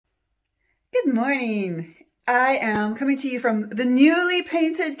Good morning. I am coming to you from the newly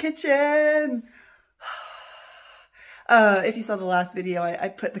painted kitchen. If you saw the last video, I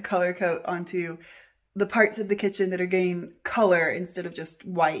put the color coat onto the parts of the kitchen that are getting color instead of just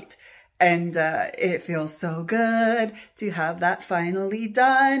white. And it feels so good to have that finally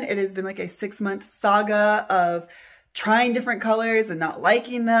done. It has been like a 6-month saga of trying different colors and not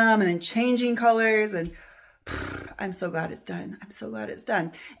liking them and then changing colors, and I'm so glad it's done. I'm so glad it's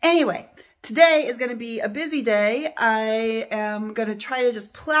done. Anyway, today is going to be a busy day. I am going to try to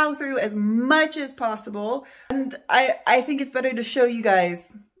just plow through as much as possible. And I think it's better to show you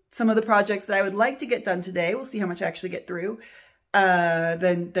guys some of the projects that I would like to get done today. We'll see how much I actually get through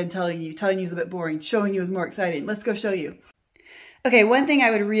than telling you. Telling you is a bit boring. Showing you is more exciting. Let's go show you. Okay, one thing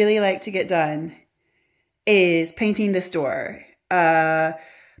I would really like to get done is painting this door.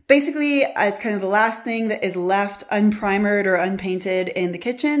 Basically, it's kind of the last thing that is left unprimered or unpainted in the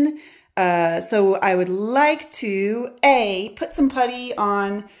kitchen. So I would like to, put some putty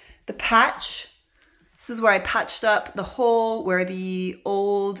on the patch. This is where I patched up the hole where the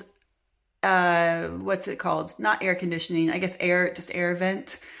old, what's it called? Not air conditioning, I guess just air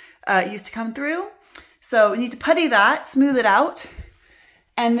vent used to come through. So we need to putty that, smooth it out.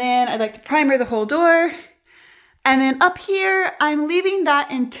 And then I'd like to primer the whole door. And then up here, I'm leaving that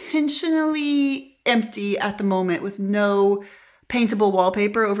intentionally empty at the moment with no paintable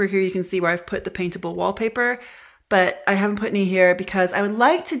wallpaper. Over here, you can see where I've put the paintable wallpaper, but I haven't put any here because I would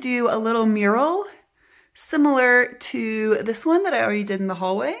like to do a little mural similar to this one that I already did in the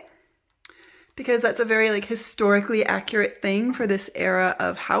hallway, because that's a very historically accurate thing for this era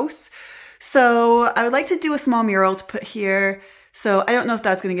of house. So I would like to do a small mural to put here. So I don't know if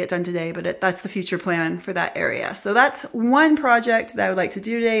that's going to get done today, but that's the future plan for that area. So that's one project that I would like to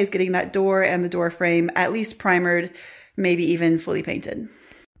do today, is getting that door and the door frame at least primered, maybe even fully painted.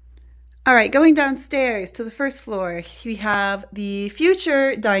 All right, going downstairs to the first floor, we have the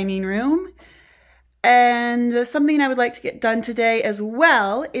future dining room. And something I would like to get done today as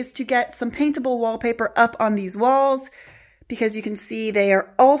well is to get some paintable wallpaper up on these walls, because you can see they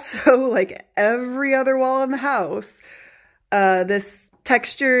are also, like every other wall in the house, this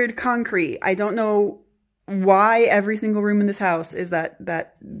textured concrete. I don't know why every single room in this house is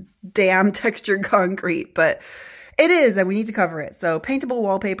that damn textured concrete, but it is, and we need to cover it. So paintable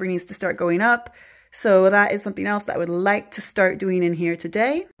wallpaper needs to start going up. So that is something else that I would like to start doing in here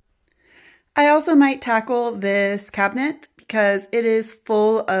today. I also might tackle this cabinet because it is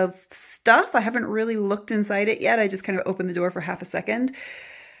full of stuff. I haven't really looked inside it yet. I just kind of opened the door for half a second.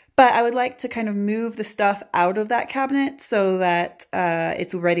 But I would like to kind of move the stuff out of that cabinet so that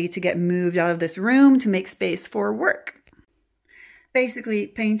it's ready to get moved out of this room to make space for work. Basically,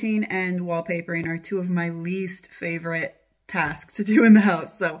 painting and wallpapering are two of my least favorite tasks to do in the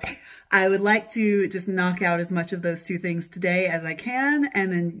house. So I would like to just knock out as much of those two things today as I can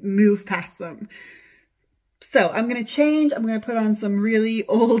and then move past them. So I'm going to change. I'm going to put on some really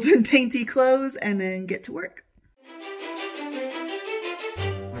old and painty clothes and then get to work.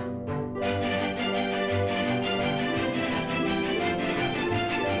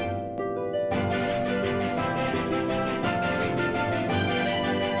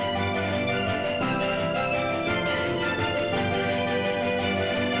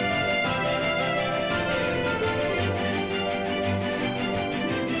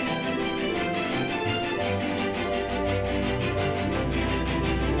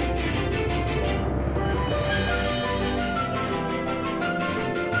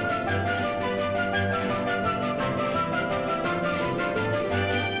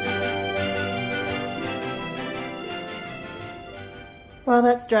 While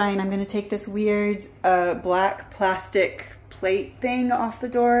that's drying, I'm going to take this weird black plastic plate thing off the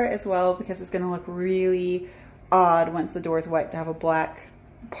door as well, because it's going to look really odd once the door is white to have a black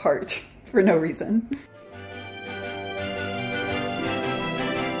part for no reason.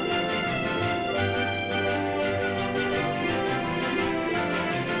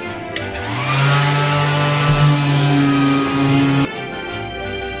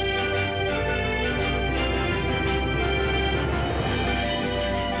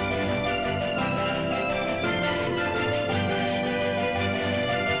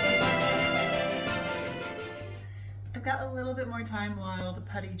 Got a little bit more time while the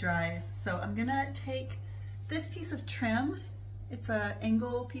putty dries, so I'm gonna take this piece of trim. It's an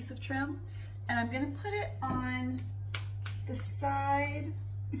angle piece of trim, and I'm gonna put it on the side,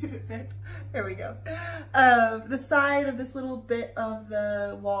 if it fits, there we go, the side of this little bit of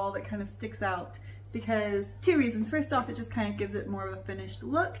the wall that kind of sticks out, because two reasons. First off, it just kind of gives it more of a finished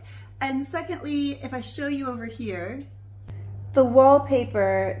look, and secondly, if I show you over here, The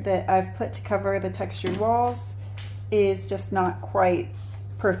wallpaper that I've put to cover the textured walls is just not quite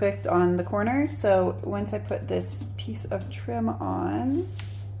perfect on the corners. So once I put this piece of trim on,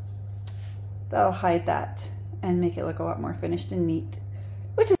 that'll hide that and make it look a lot more finished and neat.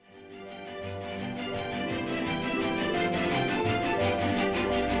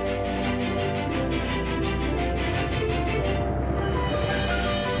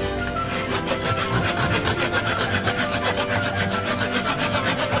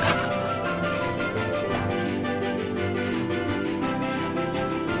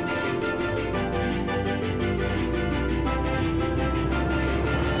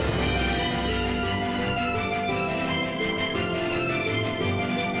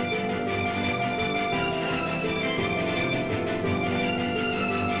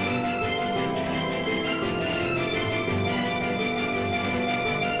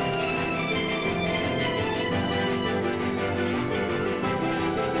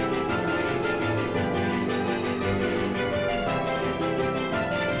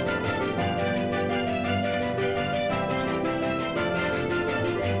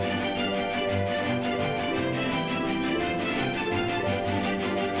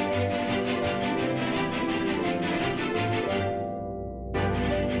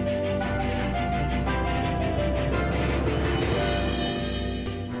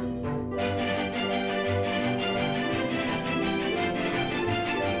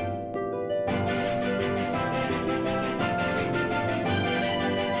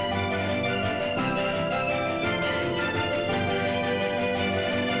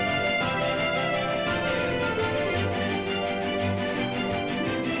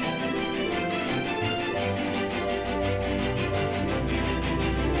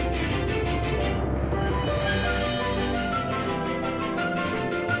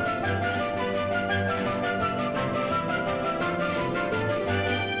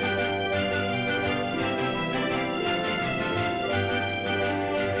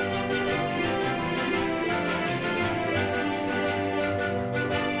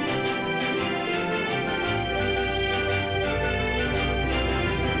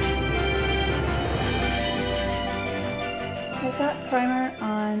 I've got primer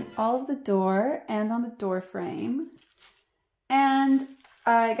on all of the door and on the door frame. And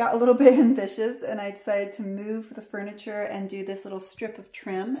I got a little bit ambitious and I decided to move the furniture and do this little strip of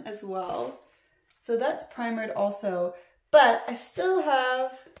trim as well. So that's primered also, but I still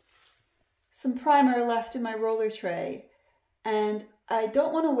have some primer left in my roller tray and I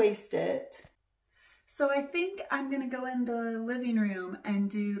don't want to waste it. So I think I'm going to go in the living room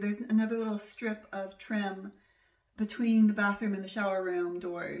and there's another little strip of trim between the bathroom and the shower room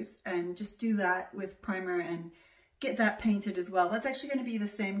doors and just do that with primer and get that painted as well. That's actually going to be the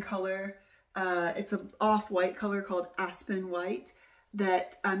same color. It's an off-white color called Aspen White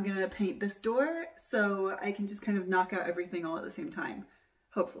that I'm going to paint this door so I can just kind of knock out everything all at the same time,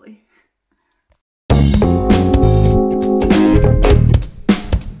 hopefully.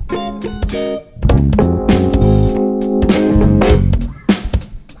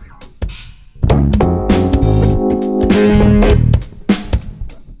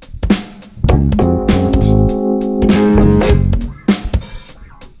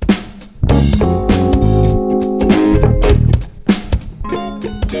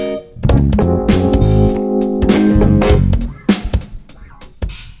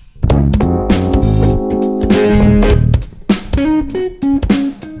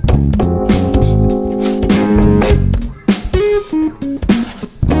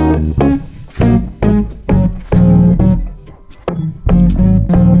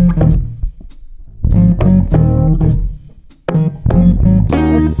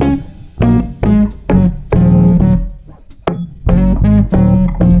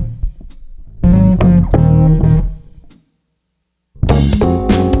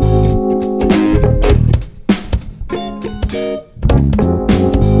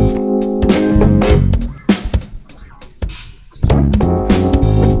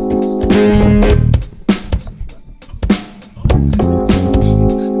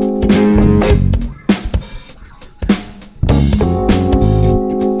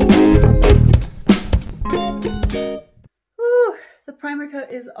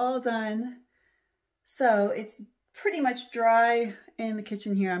 Is all done. So it's pretty much dry in the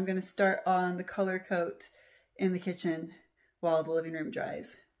kitchen here. I'm going to start on the color coat in the kitchen while the living room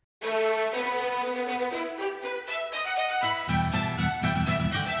dries.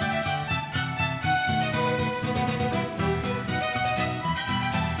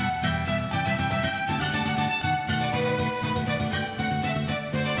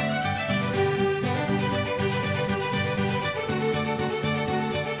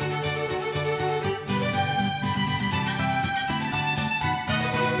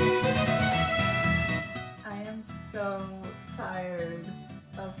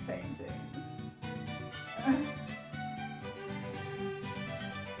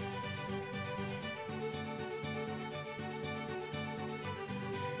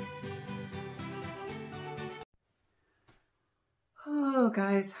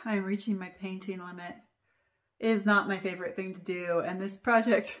 guys, I'm reaching my painting limit. It is not my favorite thing to do, and this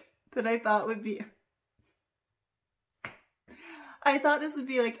project that I thought would be... I thought this would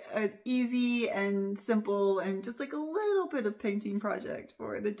be like an easy and simple and just like a little bit of painting project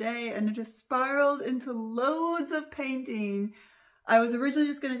for the day, and it just spiraled into loads of painting. I was originally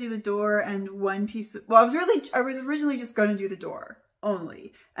just going to do the door and one piece of, well, I was originally just going to do the door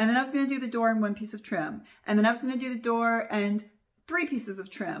only, and then I was going to do the door and one piece of trim, and then I was going to do the door and 3 pieces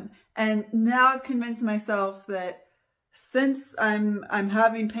of trim. And now I've convinced myself that since I'm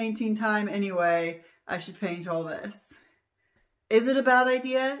having painting time anyway, I should paint all this. Is it a bad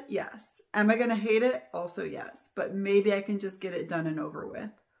idea? Yes. Am I going to hate it? Also yes. But maybe I can just get it done and over with.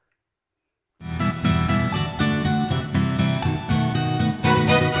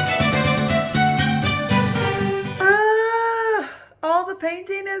 All the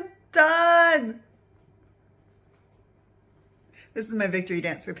painting is done. This is my victory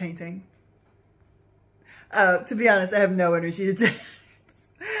dance for painting. To be honest, I have no energy to dance.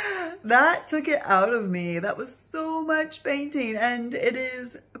 That took it out of me. That was so much painting, and it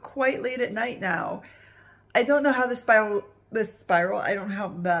is quite late at night now. I don't know how this spiral, I don't know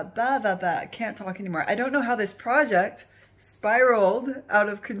how, can't talk anymore. I don't know how this project spiraled out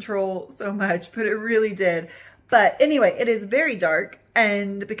of control so much, but it really did. But anyway, it is very dark,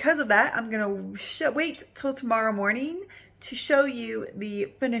 and because of that, I'm gonna wait till tomorrow morning to show you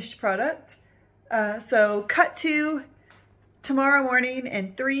the finished product. So cut to tomorrow morning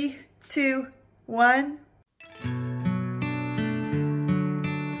in 3, 2, 1.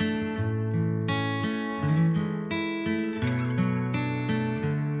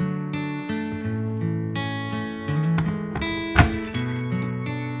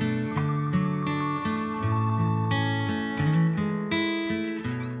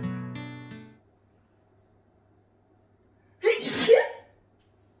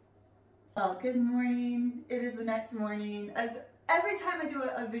 Well, good morning. It is the next morning. As every time I do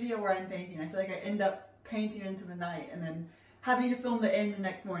a video where I'm painting, I feel like I end up painting into the night and then having to film the end the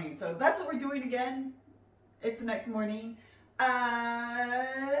next morning. So that's what we're doing again. It's the next morning.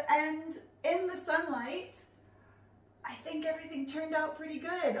 And in the sunlight, I think everything turned out pretty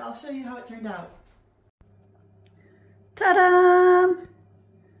good. I'll show you how it turned out. Ta-da!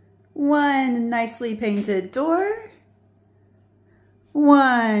 One nicely painted door.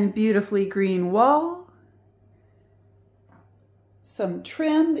 One beautifully green wall. Some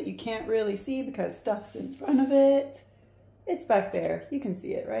trim that you can't really see because stuff's in front of it. It's back there. You can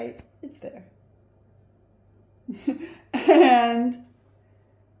see it, right? It's there. And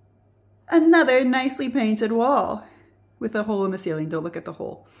another nicely painted wall with a hole in the ceiling. Don't look at the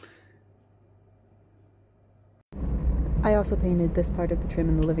hole. I also painted this part of the trim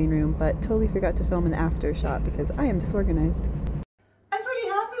in the living room, but totally forgot to film an after shot because I am disorganized.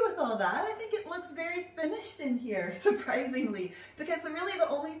 That. I think it looks very finished in here, surprisingly, because really the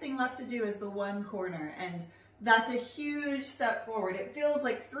only thing left to do is the one corner, and that's a huge step forward. It feels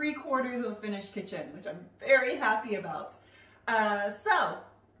like 3/4 of a finished kitchen, which I'm very happy about. So,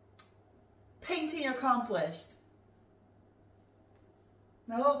 painting accomplished.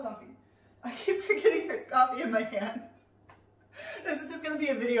 No coffee. I keep forgetting there's coffee in my hand. This is just going to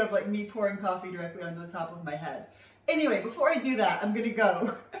be a video of like me pouring coffee directly onto the top of my head. Anyway, before I do that, I'm going to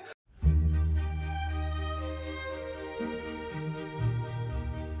go.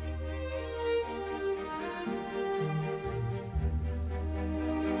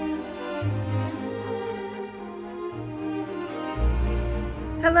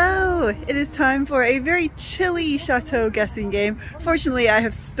 Hello! It is time for a very chilly Chateau guessing game. Fortunately, I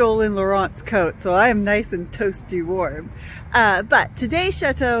have stolen Laurent's coat, so I am nice and toasty warm. But today's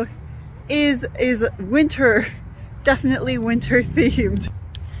Chateau is winter, definitely winter themed.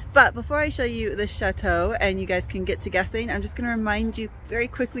 But before I show you the Chateau and you guys can get to guessing, I'm just going to remind you very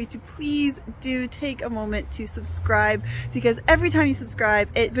quickly to please do take a moment to subscribe, because every time you subscribe,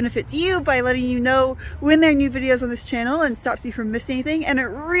 it benefits you by letting you know when there are new videos on this channel and stops you from missing anything. And it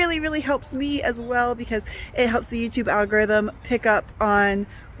really, really helps me as well, because it helps the YouTube algorithm pick up on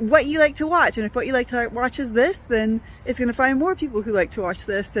what you like to watch. And if what you like to watch is this, then it's going to find more people who like to watch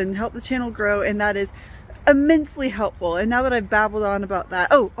this and help the channel grow. And that is immensely helpful. And now that I've babbled on about that,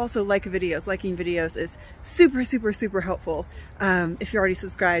 oh, also like videos. Liking videos is super, super, super helpful. If you're already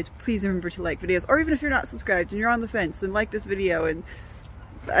subscribed, please remember to like videos. Or even if you're not subscribed and you're on the fence, then like this video, and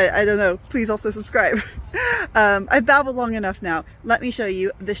I don't know, please also subscribe. I've babbled long enough now. Let me show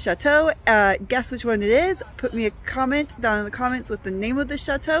you the Chateau. Guess which one it is. Put me a comment down in the comments with the name of the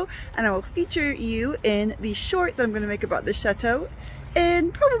Chateau, and I will feature you in the short that I'm going to make about the Chateau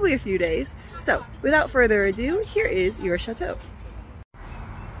in probably a few days. So without further ado, here is your Chateau.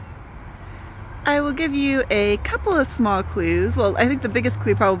 I will give you a couple of small clues. Well, I think the biggest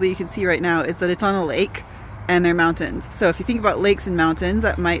clue probably you can see right now is that it's on a lake and they're mountains. So if you think about lakes and mountains,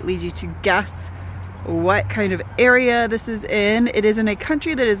 that might lead you to guess what kind of area this is in. It is in a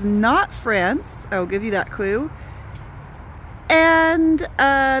country that is not France. I will give you that clue. And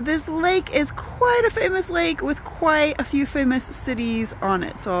this lake is quite a famous lake with quite a few famous cities on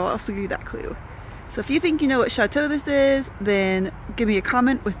it. So I'll also give you that clue. So if you think you know what chateau this is, then give me a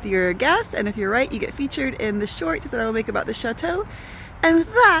comment with your guess, and if you're right, you get featured in the short that I will make about the chateau. And with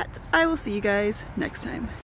that, I will see you guys next time.